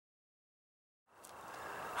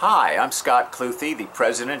Hi, I'm Scott Cluthe, the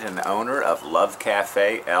president and owner of Love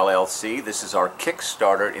Cafe LLC. This is our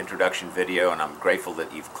Kickstarter introduction video, and I'm grateful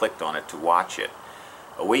that you've clicked on it to watch it.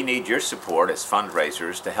 We need your support as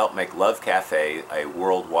fundraisers to help make Love Cafe a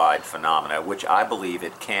worldwide phenomenon, which I believe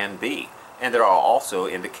it can be. And there are also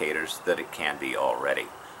indicators that it can be already.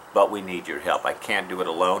 But we need your help. I can't do it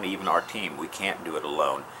alone, even our team. We can't do it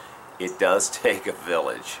alone. It does take a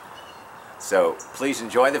village. So please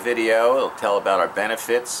enjoy the video. It'll tell about our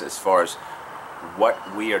benefits as far as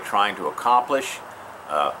what we are trying to accomplish,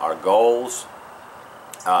 our goals,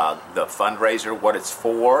 the fundraiser, what it's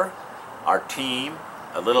for, our team,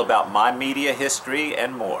 a little about my media history,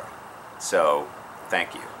 and more. So,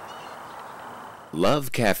 thank you.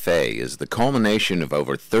 Love Cafe is the culmination of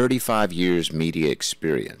over 35 years media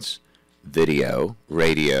experience, video,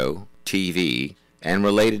 radio, TV, and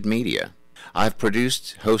related media. I've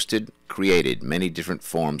produced, hosted, created many different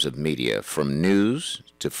forms of media, from news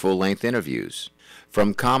to full-length interviews,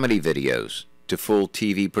 from comedy videos to full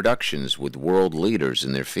TV productions with world leaders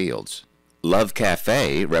in their fields. Love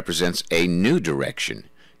Cafe represents a new direction,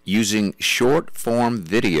 using short-form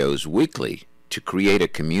videos weekly to create a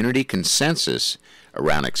community consensus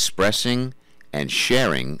around expressing and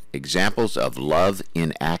sharing examples of love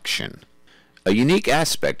in action. A unique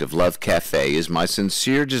aspect of Love Cafe is my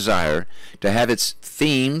sincere desire to have its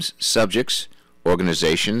themes, subjects,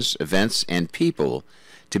 organizations, events, and people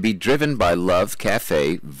to be driven by Love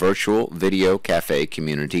Cafe virtual video cafe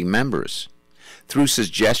community members. Through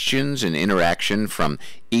suggestions and interaction from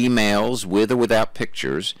emails with or without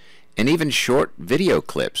pictures, and even short video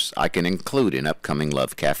clips I can include in upcoming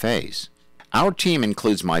Love Cafes. Our team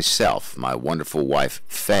includes myself, my wonderful wife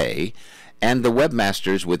Faye, and the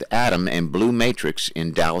webmasters with Adam and Blue Matrix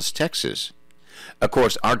in Dallas, Texas. Of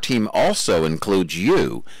course, our team also includes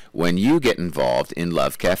you when you get involved in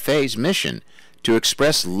Love Cafe's mission to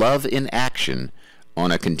express love in action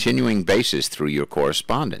on a continuing basis through your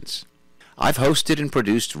correspondence. I've hosted and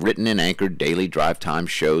produced written and anchored daily drive time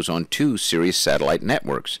shows on 2 Sirius satellite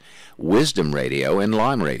networks, Wisdom Radio and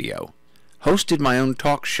Lime Radio. Hosted my own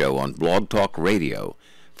talk show on Blog Talk Radio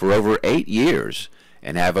for over 8 years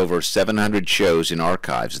and have over 700 shows in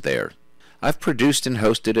archives there. I've produced and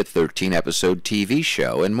hosted a 13-episode TV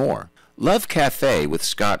show and more. Love Cafe with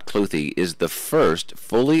Scott Cluthe is the first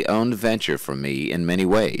fully owned venture for me in many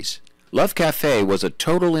ways. Love Cafe was a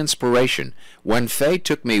total inspiration when Faye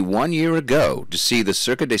took me 1 year ago to see the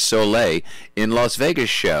Cirque du Soleil in Las Vegas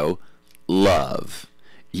show Love.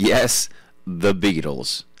 Yes, the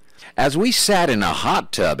Beatles. As we sat in a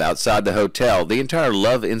hot tub outside the hotel, the entire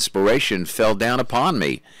love inspiration fell down upon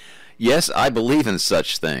me. Yes, I believe in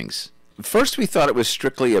such things. First we thought it was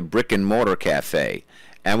strictly a brick-and-mortar cafe,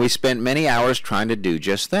 and we spent many hours trying to do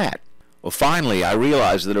just that. Well, finally, I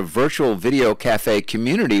realized that a virtual video cafe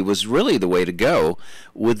community was really the way to go,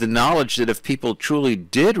 with the knowledge that if people truly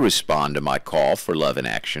did respond to my call for love in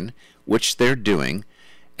action, which they're doing,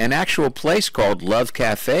 an actual place called Love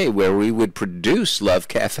Cafe where we would produce Love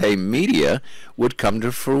Cafe media would come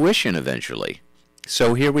to fruition eventually.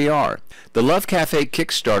 So here we are. The Love Cafe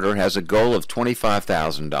Kickstarter has a goal of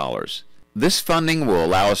 $25,000. This funding will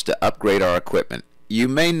allow us to upgrade our equipment. You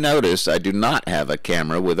may notice I do not have a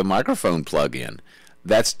camera with a microphone plug-in.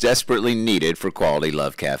 That's desperately needed for quality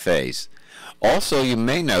Love Cafes. Also, you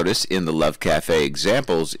may notice in the Love Cafe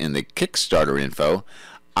examples in the Kickstarter info,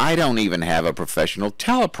 I don't even have a professional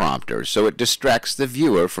teleprompter, so it distracts the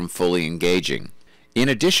viewer from fully engaging. In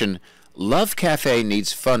addition, Love Cafe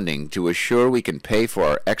needs funding to assure we can pay for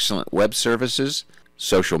our excellent web services,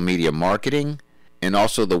 social media marketing, and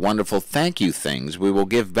also the wonderful thank you things we will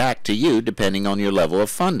give back to you depending on your level of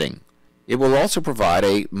funding. It will also provide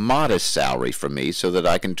a modest salary for me so that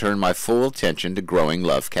I can turn my full attention to growing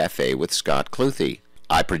Love Cafe with Scott Cluthe.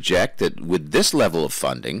 I project that with this level of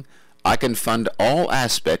funding, I can fund all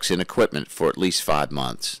aspects in equipment for at least 5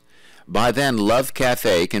 months. By then, Love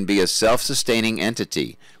Cafe can be a self-sustaining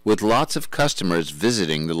entity with lots of customers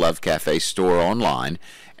visiting the Love Cafe store online,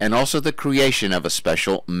 and also the creation of a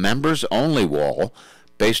special members-only wall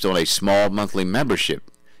based on a small monthly membership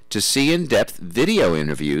to see in-depth video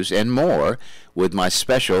interviews and more with my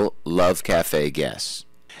special Love Cafe guests.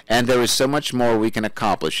 And there is so much more we can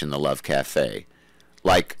accomplish in the Love Cafe.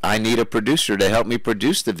 Like, I need a producer to help me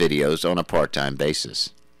produce the videos on a part-time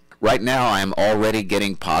basis. Right now, I am already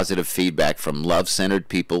getting positive feedback from love-centered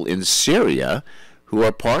people in Syria who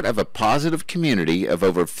are part of a positive community of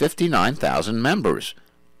over 59,000 members.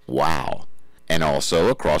 Wow. And also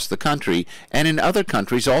across the country and in other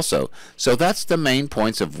countries also. So that's the main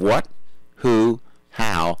points of what, who,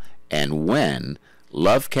 how, and when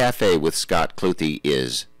Love Cafe with Scott Cluthe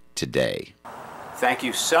is today. Thank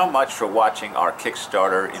you so much for watching our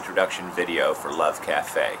Kickstarter introduction video for Love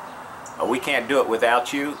Cafe. We can't do it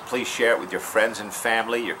without you. Please share it with your friends and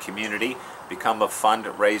family, your community. Become a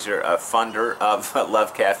fundraiser, a funder of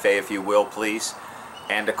Love Cafe, if you will, please.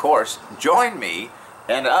 And of course, join me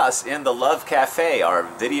and us in the Love Cafe, our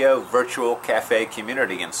video virtual cafe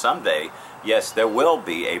community. And someday, yes, there will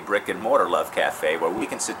be a brick and mortar Love Cafe where we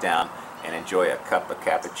can sit down and enjoy a cup of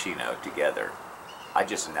cappuccino together. I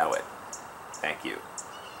just know it. Thank you.